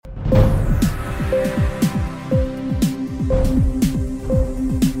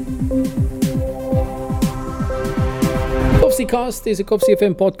KopsieCast is a Kopsie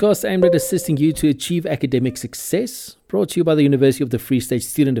FM podcast aimed at assisting you to achieve academic success. Brought to you by the University of the Free State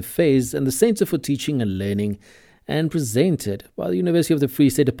Student Affairs and the Centre for Teaching and Learning, and presented by the University of the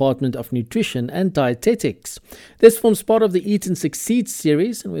Free State Department of Nutrition and Dietetics. This forms part of the Eat and Succeed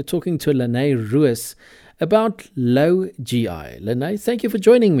series, and we're talking to Lene Ruiz about low GI. Lene, thank you for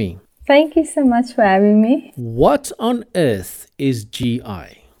joining me. Thank you so much for having me. What on earth is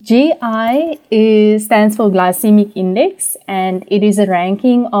GI? GI stands for glycemic index, and it is a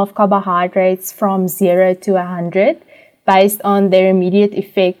ranking of carbohydrates from 0 to 100 based on their immediate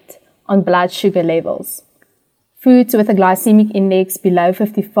effect on blood sugar levels. Foods with a glycemic index below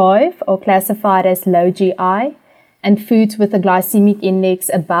 55 are classified as low GI, and foods with a glycemic index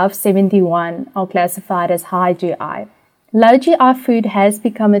above 71 are classified as high GI. Low GI food has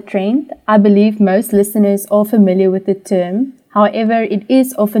become a trend. I believe most listeners are familiar with the term. However, it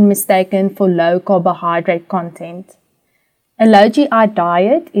is often mistaken for low carbohydrate content. A low GI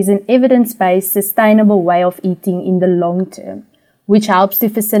diet is an evidence-based, sustainable way of eating in the long term, which helps to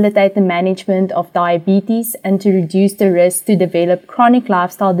facilitate the management of diabetes and to reduce the risk to develop chronic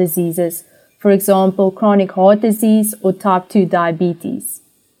lifestyle diseases, for example, chronic heart disease or type 2 diabetes.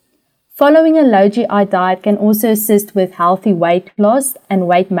 Following a low GI diet can also assist with healthy weight loss and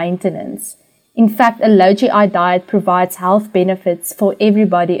weight maintenance. In fact, a low GI diet provides health benefits for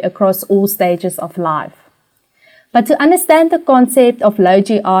everybody across all stages of life. But to understand the concept of low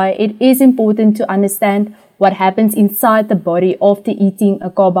GI, it is important to understand what happens inside the body after eating a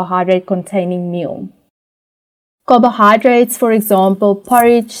carbohydrate-containing meal. Carbohydrates, for example,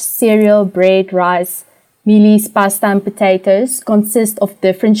 porridge, cereal, bread, rice, mealies, pasta, and potatoes, consist of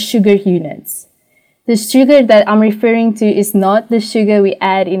different sugar units. The sugar that I'm referring to is not the sugar we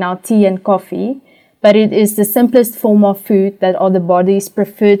add in our tea and coffee, but it is the simplest form of food that are the body's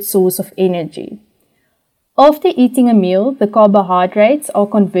preferred source of energy. After eating a meal, the carbohydrates are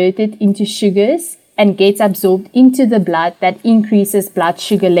converted into sugars and gets absorbed into the blood that increases blood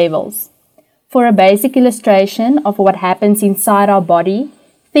sugar levels. For a basic illustration of what happens inside our body,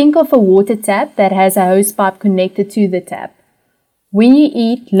 think of a water tap that has a hose pipe connected to the tap. When you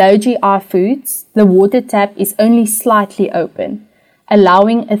eat low GI foods, the water tap is only slightly open,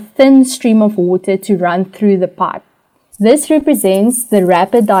 allowing a thin stream of water to run through the pipe. This represents the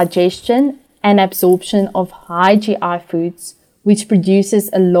rapid digestion and absorption of high GI foods, which produces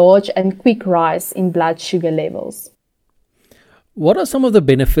a large and quick rise in blood sugar levels. What are some of the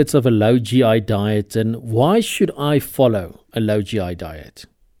benefits of a low GI diet, and why should I follow a low GI diet?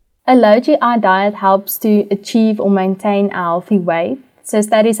 A low GI diet helps to achieve or maintain a healthy weight. So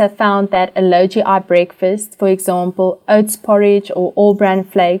studies have found that a low GI breakfast, for example, oats porridge or all bran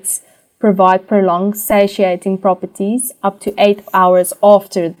flakes, provide prolonged satiating properties up to 8 hours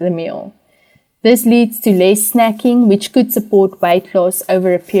after the meal. This leads to less snacking, which could support weight loss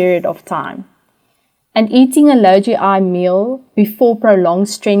over a period of time. And eating a low GI meal before prolonged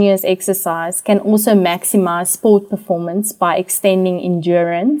strenuous exercise can also maximize sport performance by extending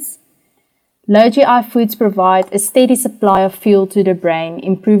endurance. Low GI foods provide a steady supply of fuel to the brain,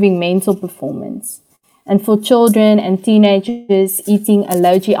 improving mental performance. And for children and teenagers, eating a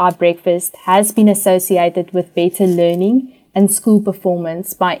low GI breakfast has been associated with better learning and school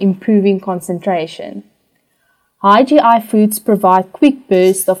performance by improving concentration. High GI foods provide quick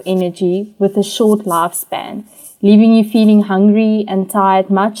bursts of energy with a short lifespan, leaving you feeling hungry and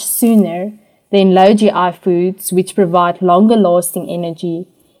tired much sooner than low GI foods, which provide longer lasting energy,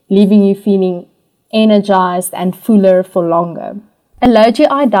 leaving you feeling energized and fuller for longer. A low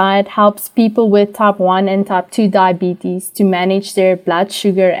GI diet helps people with type 1 and type 2 diabetes to manage their blood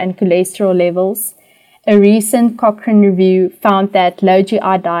sugar and cholesterol levels. A recent Cochrane review found that low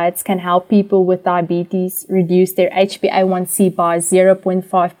GI diets can help people with diabetes reduce their HbA1c by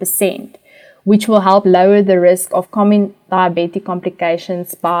 0.5%, which will help lower the risk of common diabetic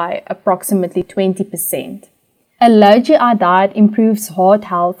complications by approximately 20%. A low GI diet improves heart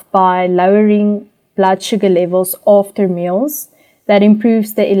health by lowering blood sugar levels after meals. That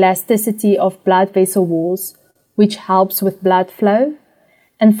improves the elasticity of blood vessel walls, which helps with blood flow.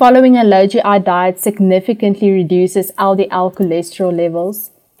 And following a low GI diet significantly reduces LDL cholesterol levels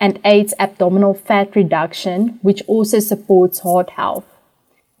and aids abdominal fat reduction, which also supports heart health.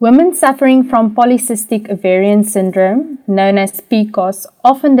 Women suffering from polycystic ovarian syndrome, known as PCOS,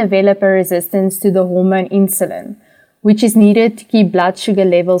 often develop a resistance to the hormone insulin, which is needed to keep blood sugar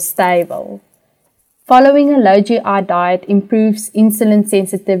levels stable. Following a low GI diet improves insulin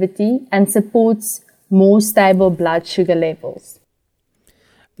sensitivity and supports more stable blood sugar levels.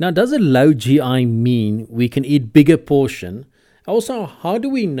 Now, does a low GI mean we can eat bigger portion Also, how do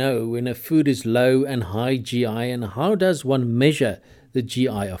we know when a food is low and high GI, and how does one measure the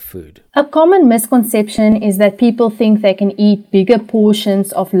GI of food? A common misconception is that people think they can eat bigger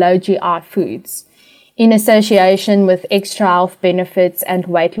portions of low GI foods in association with extra health benefits and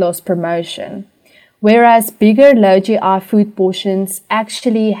weight loss promotion, whereas bigger low GI food portions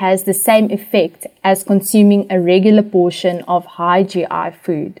actually has the same effect as consuming a regular portion of high GI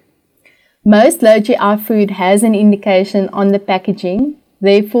food. Most low GI food has an indication on the packaging,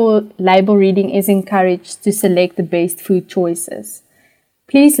 therefore label reading is encouraged to select the best food choices.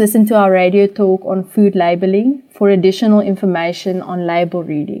 Please listen to our radio talk on food labeling for additional information on label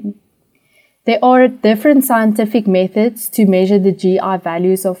reading. There are different scientific methods to measure the GI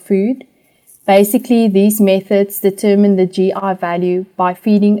values of food. Basically, these methods determine the GI value by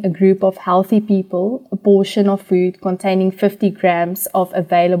feeding a group of healthy people a portion of food containing 50 grams of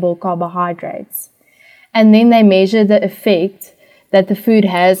available carbohydrates. And then they measure the effect that the food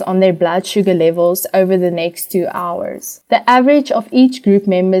has on their blood sugar levels over the next 2 hours. The average of each group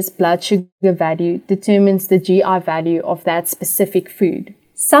member's blood sugar value determines the GI value of that specific food.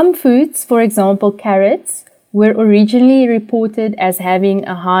 Some foods, for example carrots, were originally reported as having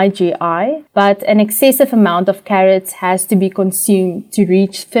a high GI, but an excessive amount of carrots has to be consumed to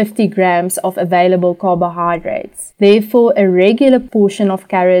reach 50 grams of available carbohydrates. Therefore, a regular portion of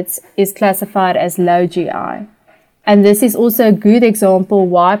carrots is classified as low GI. And this is also a good example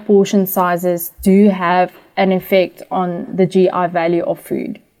why portion sizes do have an effect on the GI value of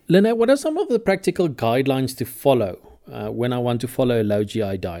food. Lynette, what are some of the practical guidelines to follow when I want to follow a low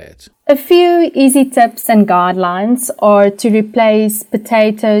GI diet? A few easy tips and guidelines are to replace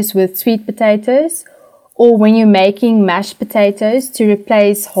potatoes with sweet potatoes, or when you're making mashed potatoes, to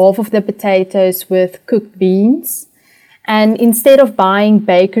replace half of the potatoes with cooked beans. And instead of buying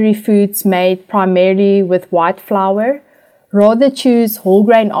bakery foods made primarily with white flour, rather choose whole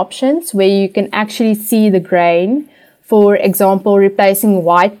grain options where you can actually see the grain. For example, replacing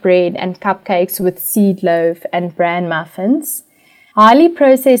white bread and cupcakes with seed loaf and bran muffins. Highly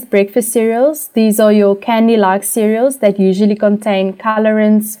processed breakfast cereals, these are your candy-like cereals that usually contain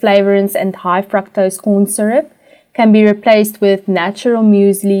colorants, flavorants, and high fructose corn syrup, can be replaced with natural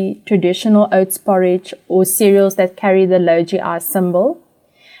muesli, traditional oats porridge, or cereals that carry the low GI symbol.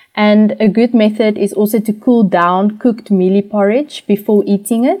 And a good method is also to cool down cooked mealie porridge before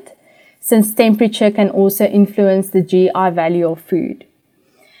eating it, since temperature can also influence the GI value of food.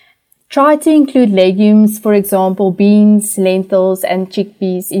 Try to include legumes, for example, beans, lentils, and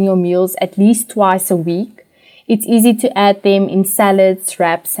chickpeas in your meals at least twice a week. It's easy to add them in salads,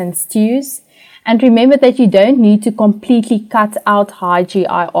 wraps, and stews. And remember that you don't need to completely cut out high GI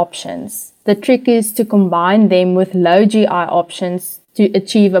options. The trick is to combine them with low GI options to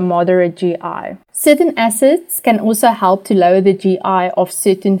achieve a moderate GI. Certain acids can also help to lower the GI of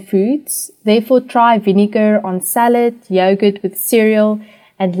certain foods. Therefore, try vinegar on salad, yogurt with cereal,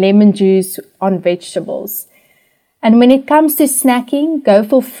 and lemon juice on vegetables. And when it comes to snacking, go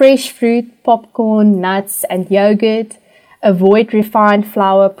for fresh fruit, popcorn, nuts, and yogurt. Avoid refined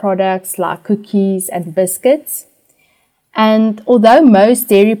flour products like cookies and biscuits. And although most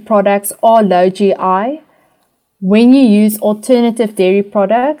dairy products are low GI, when you use alternative dairy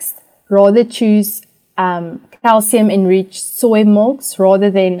products, rather choose calcium-enriched soy milks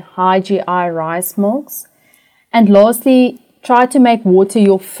rather than high GI rice milks. And lastly, try to make water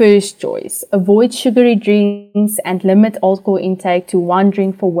your first choice. Avoid sugary drinks and limit alcohol intake to 1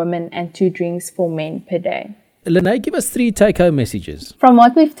 drink for women and 2 drinks for men per day. Lynette, give us 3 take-home messages. From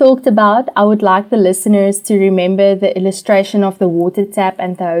what we've talked about, I would like the listeners to remember the illustration of the water tap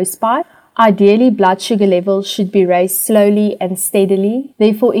and the hose pipe. Ideally, blood sugar levels should be raised slowly and steadily.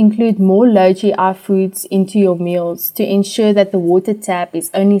 Therefore, include more low GI foods into your meals to ensure that the water tap is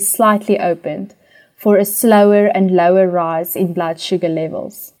only slightly opened for a slower and lower rise in blood sugar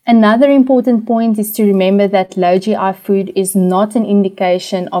levels. Another important point is to remember that low GI food is not an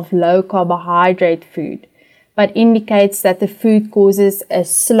indication of low carbohydrate food, but indicates that the food causes a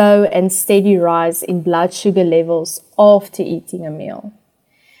slow and steady rise in blood sugar levels after eating a meal.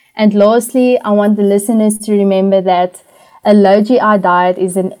 And lastly, I want the listeners to remember that a low GI diet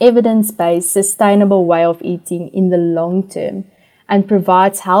is an evidence-based, sustainable way of eating in the long term and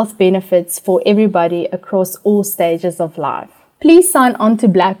provides health benefits for everybody across all stages of life. Please sign on to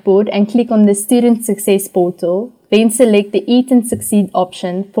Blackboard and click on the Student Success portal, then select the Eat and Succeed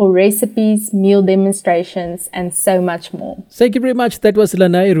option for recipes, meal demonstrations, and so much more. Thank you very much. That was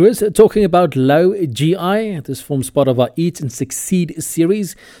Lynette Roos talking about low GI. This forms part of our Eat and Succeed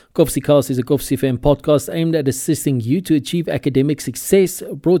series. Koffsiecast is a Koffsie FM podcast aimed at assisting you to achieve academic success,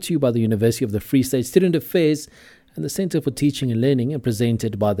 brought to you by the University of the Free State Student Affairs and the Center for Teaching and Learning, and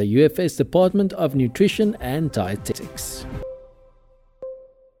presented by the UFS Department of Nutrition and Dietetics.